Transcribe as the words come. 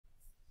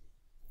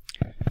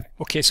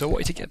Okay, so I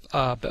wanted to give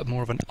a bit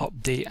more of an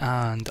update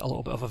and a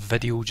little bit of a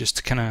video just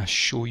to kind of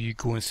show you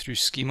going through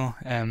Schema.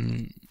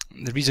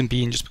 The reason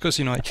being just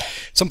because,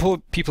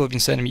 some people have been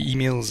sending me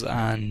emails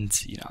and,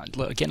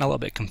 getting a little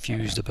bit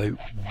confused about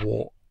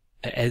what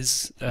it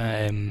is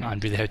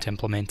and really how to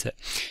implement it.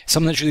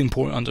 Something that's really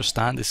important to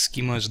understand is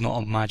Schema is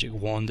not a magic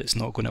wand. It's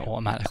not going to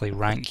automatically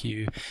rank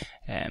you.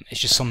 It's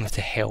just something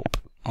to help,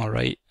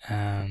 alright?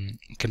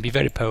 It can be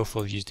very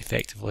powerful if used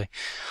effectively.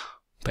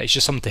 But it's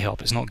just something to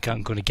help. It's not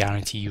going to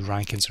guarantee you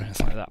rankings or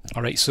anything like that.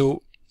 Alright,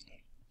 so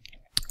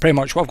pretty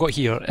much what I've got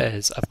here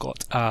is I've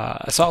got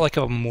sort of like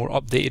a more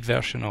updated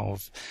version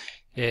of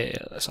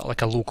sort of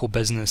like a local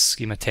business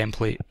schema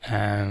template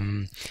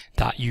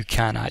that you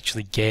can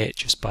actually get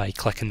just by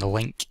clicking the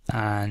link,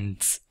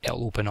 and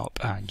it'll open up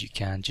and you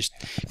can just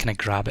kind of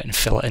grab it and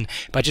fill it in.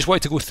 But I just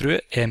wanted to go through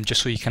it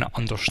just so you kind of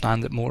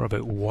understand it more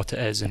about what it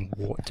is and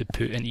what to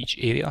put in each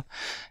area.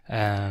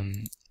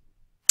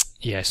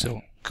 Yeah,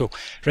 so cool.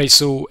 Right,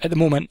 so at the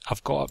moment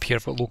I've got up here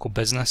for local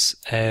business.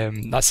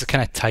 That's the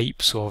kind of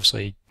type, so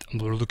obviously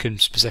we're looking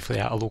specifically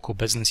at a local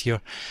business here.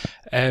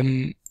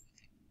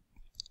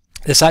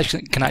 This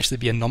can actually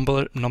be a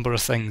number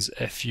of things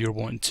if you're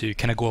wanting to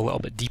kind of go a little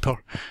bit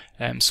deeper.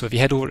 So if you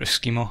head over to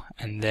Schema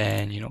and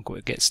then go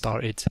to get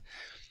started.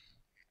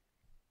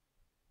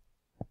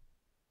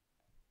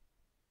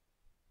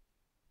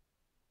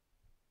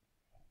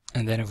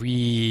 And then if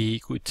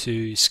we go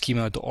to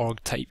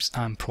schema.org types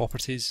and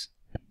properties,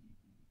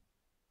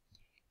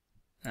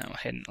 now we're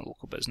heading to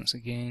local business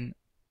again.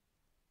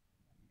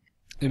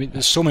 I mean,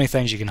 there's so many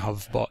things you can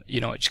have, but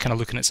just kind of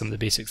looking at some of the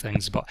basic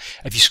things. But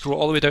if you scroll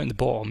all the way down to the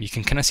bottom, you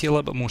can kind of see a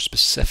little bit more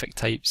specific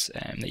types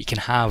that you can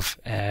have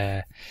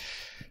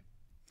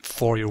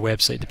for your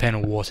website,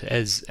 depending on what it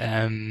is.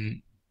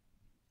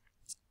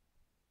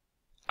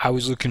 I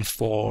was looking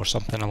for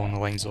something along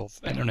the lines of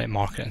internet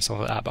marketing and stuff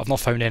like that, but I've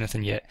not found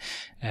anything yet.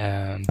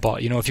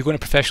 But if you're going to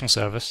professional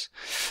service,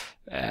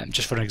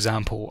 just for an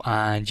example,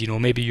 and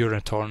maybe you're an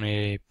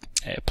attorney,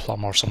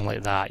 plumber, or something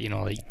like that,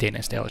 like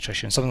dentist,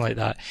 electrician, something like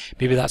that,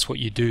 maybe that's what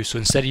you do. So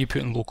instead of you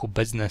putting local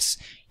business,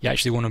 you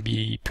actually want to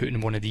be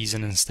putting one of these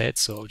in instead.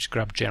 So just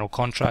grab general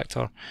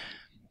contractor,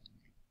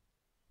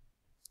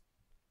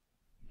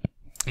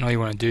 and all you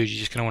want to do is you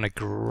just kind of want to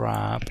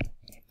grab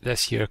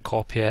this here,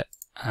 copy it,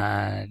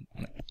 and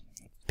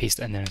paste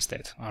it in there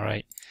instead.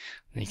 Alright,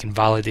 then you can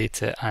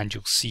validate it and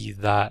you'll see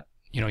that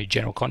your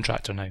general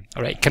contractor now.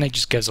 Alright, kind of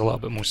just gives a little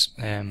bit more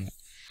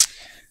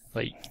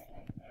like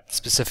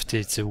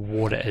specificity to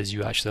what it is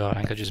you actually are. I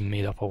think I just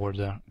made up a word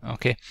there.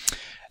 Okay,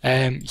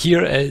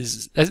 here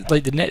is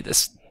like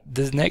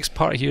the next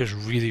part here is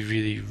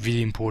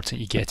really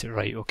important you get it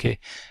right. Okay,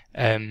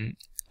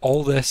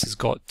 all this has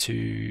got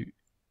to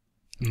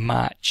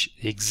match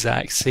the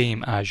exact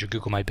same as your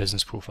Google My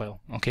Business profile.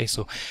 Okay,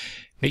 so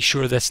make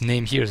sure this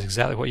name here is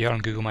exactly what you are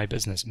on Google My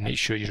Business. Make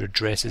sure your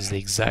address is the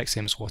exact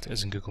same as what it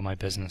is in Google My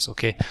Business.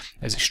 Okay,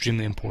 it's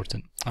extremely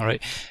important. All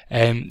right,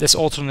 this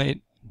alternate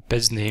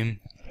business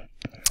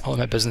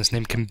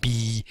name can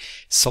be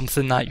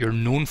something that you're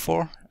known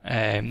for,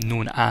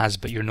 known as,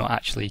 but you're not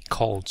actually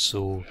called.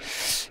 So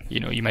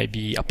you might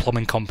be a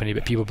plumbing company,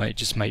 but people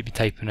might be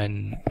typing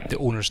in the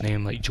owner's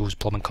name, like Joe's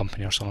Plumbing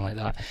Company or something like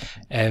that.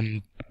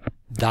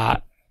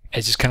 That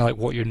is just kind of like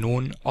what you're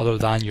known, other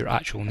than your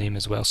actual name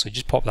as well. So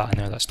just pop that in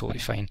there, that's totally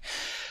fine.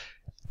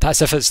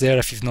 That's if it's there.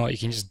 If you've not, you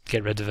can just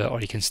get rid of it,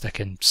 or you can stick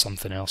in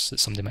something else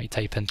that somebody might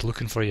type into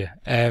looking for you.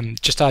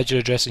 Just add your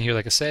address in here,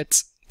 like I said,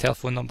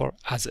 telephone number,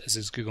 as it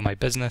is Google My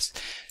Business.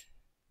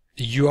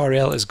 The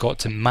URL has got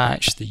to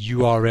match the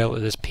URL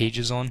that this page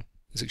is on.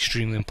 It's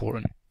extremely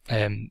important.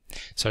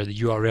 Sorry, the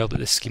URL that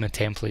this schema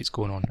template is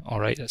going on.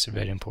 Alright, that's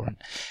very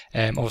important.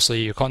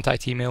 Obviously your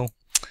contact email.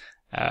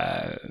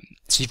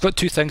 So you've got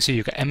two things here,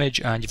 you've got image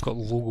and you've got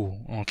logo.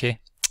 Okay,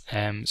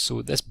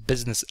 so this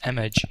business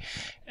image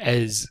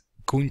is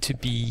going to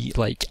be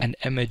like an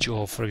image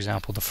of, for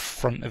example, the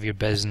front of your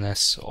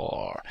business,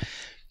 or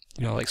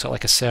like sort of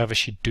like a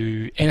service you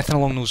do, anything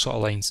along those sort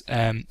of lines.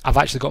 I've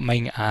actually got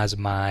mine as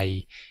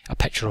a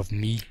picture of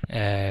me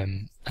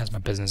as my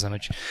business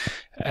image.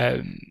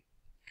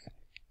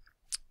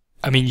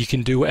 I mean, you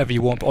can do whatever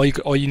you want, but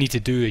all you need to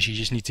do is you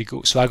just need to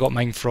go. So I got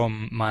mine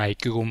from my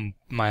Google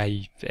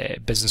My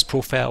Business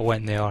profile,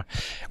 went there,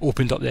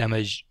 opened up the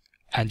image,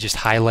 and just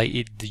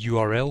highlighted the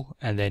URL,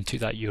 and then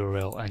took that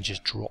URL and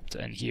just dropped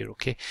it in here.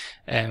 Okay.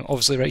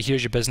 Obviously, right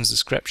here's your business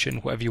description,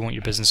 whatever you want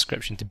your business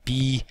description to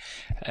be.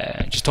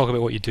 Just talk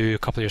about what you do, a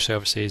couple of your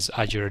services,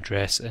 add your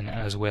address in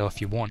as well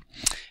if you want.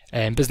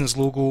 Business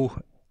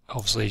logo,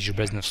 obviously, is your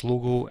business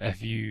logo.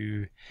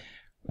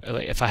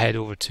 If I head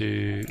over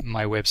to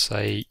my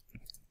website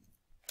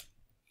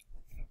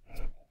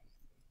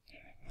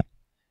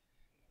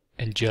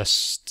and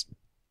just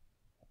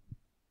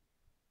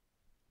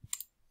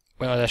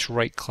I just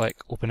right click,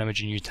 open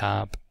image, new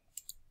tab,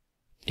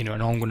 and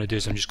all I'm going to do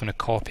is I'm just going to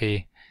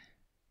copy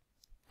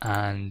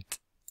and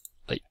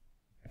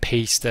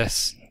paste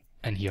this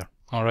in here.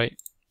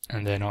 Alright,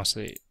 and then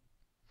obviously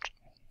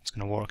it's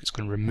going to work. It's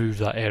going to remove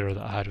that error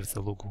that I had with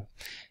the logo.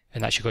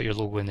 and that's you got your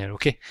logo in there.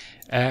 Okay,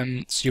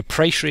 so your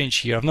price range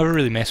here, I've never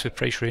really messed with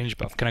price range,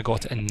 but I've kind of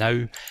got it in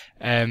now.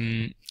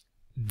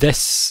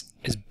 This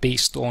is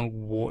based on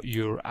what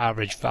your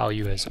average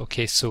value is.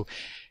 Okay, so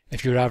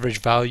if your average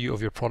value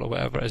of your product,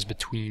 whatever, is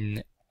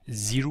between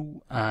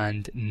 0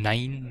 and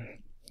 9,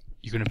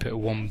 you're going to put a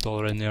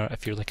 $1 in there.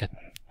 If you're like a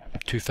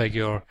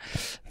 2-figure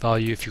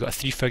value, if you've got a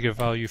 3-figure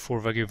value,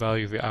 4-figure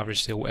value of your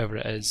average sale, whatever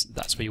it is,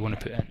 that's what you want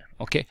to put in.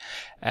 Okay,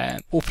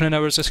 opening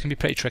hours, this can be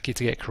pretty tricky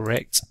to get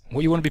correct.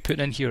 What you want to be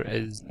putting in here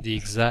is the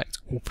exact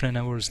opening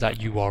hours that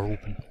you are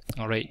open.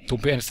 Alright,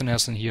 don't put anything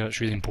else in here,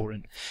 it's really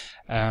important.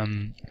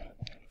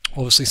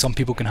 Obviously some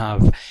people can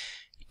have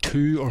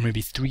 2 or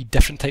maybe 3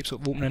 different types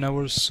of opening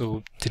hours,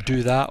 so to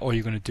do that, all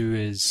you're going to do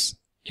is,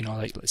 you know,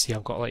 like let's say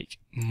I've got like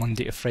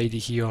Monday to Friday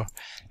here,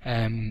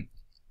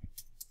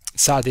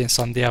 Saturday and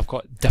Sunday I've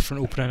got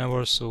different opening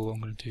hours, so I'm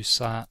going to do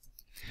Sat,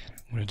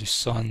 I'm going to do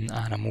Sun,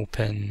 and I'm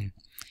open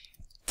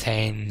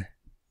 10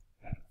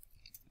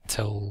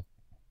 till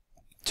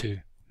 2.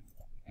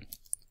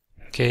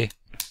 Okay,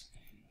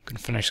 I'm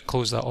going to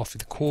close that off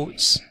with the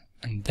quotes,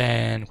 and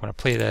then when I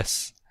play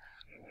this,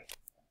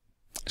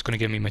 it's going to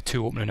give me my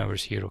 2 opening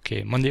hours here.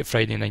 Okay, Monday to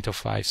Friday 9 till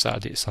 5,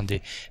 Saturday to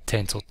Sunday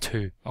 10 till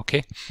 2.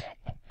 Okay,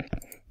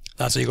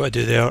 that's what you got to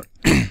do there.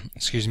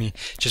 Excuse me.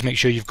 Just make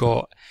sure you've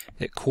got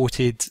it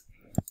quoted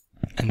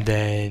and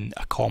then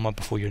a comma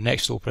before your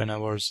next opening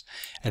hours,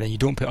 and then you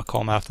don't put a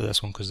comma after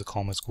this one because the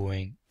comma is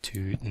going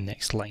to the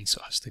next line, so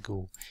it has to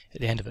go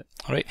at the end of it.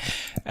 All right.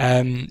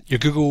 Your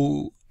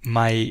Google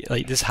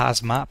this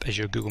has map is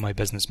your Google My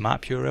Business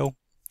map URL.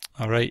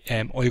 All right.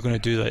 All you're going to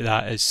do like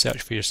that is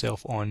search for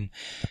yourself on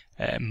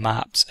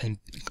maps and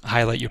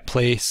highlight your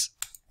place.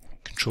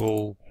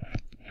 Control,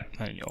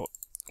 you know,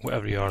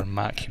 whatever you are,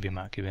 Mac could be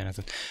Mac, could be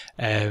anything.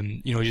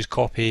 You know, just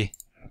copy,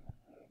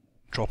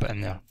 drop it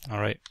in there. All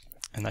right,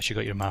 and that's you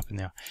got your map in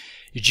there.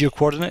 Your geo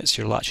coordinates,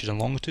 your latitude and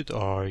longitude,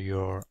 or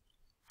your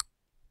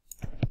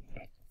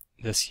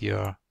this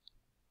here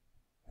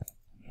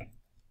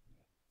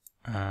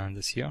and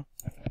this here.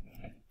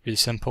 Really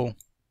simple.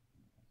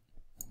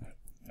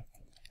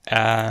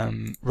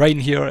 Right in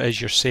here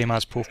is your same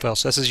as profile.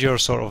 So this is your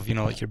sort of, you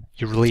know, like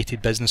your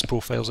related business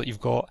profiles that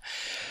you've got.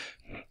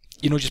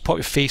 You know, just pop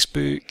your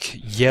Facebook,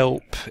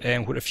 Yelp,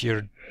 and what if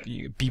you're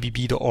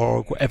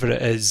bbb.org, whatever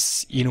it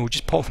is, you know,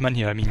 just pop them in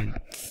here. I mean,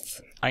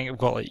 I think I've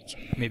got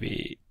like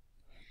maybe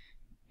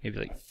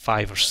like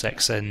 5 or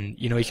 6 in.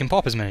 You know, you can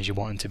pop as many as you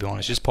want, to be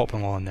honest. Just pop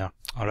them all in there.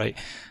 All right.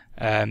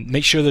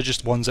 Make sure they're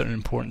just ones that are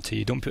important to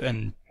you. Don't put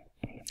in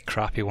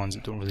crappy ones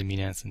that don't really mean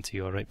anything to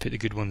you. Alright, put the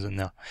good ones in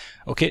there.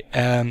 Okay,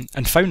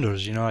 and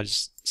founders, you know, I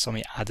just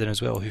somebody add in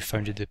as well who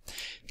founded the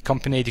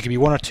company. There could be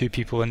 1 or 2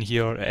 people in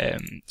here.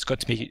 It's got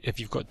to be, if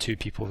you've got 2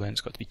 people, then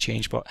it's got to be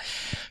changed. But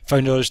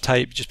founders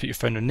type, just put your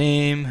founder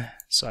name.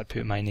 So I'd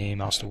put my name,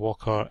 Alistair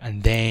Walker,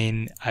 and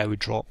then I would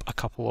drop a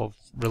couple of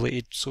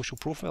related social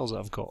profiles that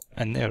I've got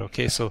in there.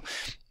 Okay, so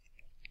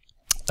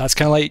that's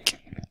kind of like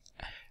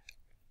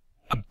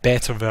a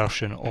better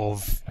version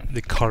of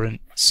the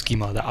current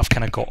schema that I've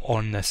kind of got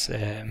on this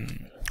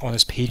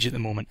page at the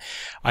moment.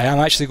 I am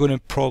actually going to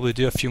probably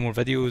do a few more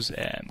videos,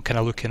 kind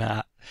of looking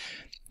at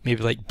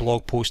maybe like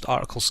blog post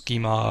article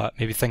schema,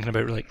 maybe thinking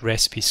about like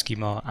recipe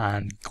schema,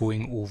 and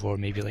going over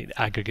maybe like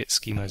the aggregate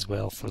schema as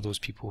well for those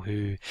people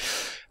who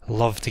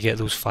love to get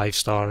those 5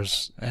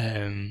 stars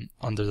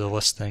under the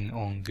listing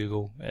on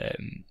Google.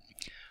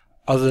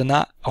 Other than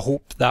that, I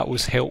hope that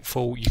was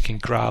helpful. You can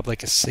grab,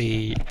 like I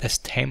say, this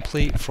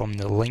template from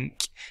the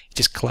link. You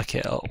just click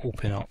it, it'll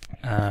open up.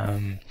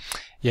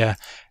 Yeah.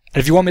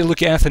 And if you want me to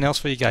look at anything else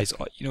for you guys,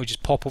 you know,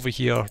 just pop over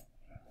here,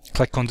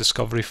 click on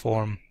Discovery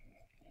Form,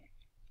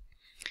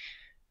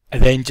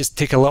 and then just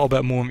take a little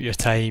bit more of your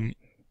time.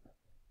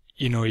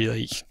 You know, you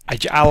like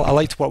I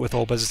like to work with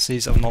all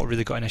businesses. I've not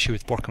really got an issue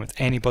with working with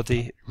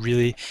anybody,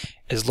 really,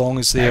 as long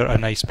as they're a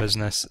nice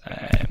business.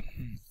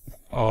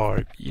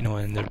 Or, you know,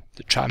 and they're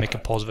trying to make a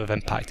positive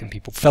impact in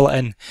people. Fill it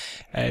in.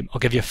 I'll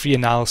give you a free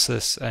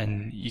analysis,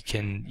 and you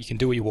can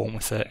do what you want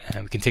with it,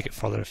 and we can take it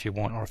further if you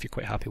want, or if you're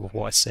quite happy with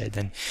what I said,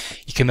 then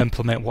you can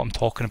implement what I'm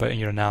talking about in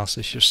your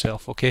analysis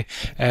yourself. Okay.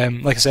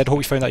 Like I said, hope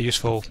you found that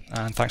useful,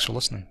 and thanks for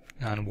listening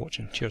and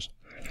watching. Cheers.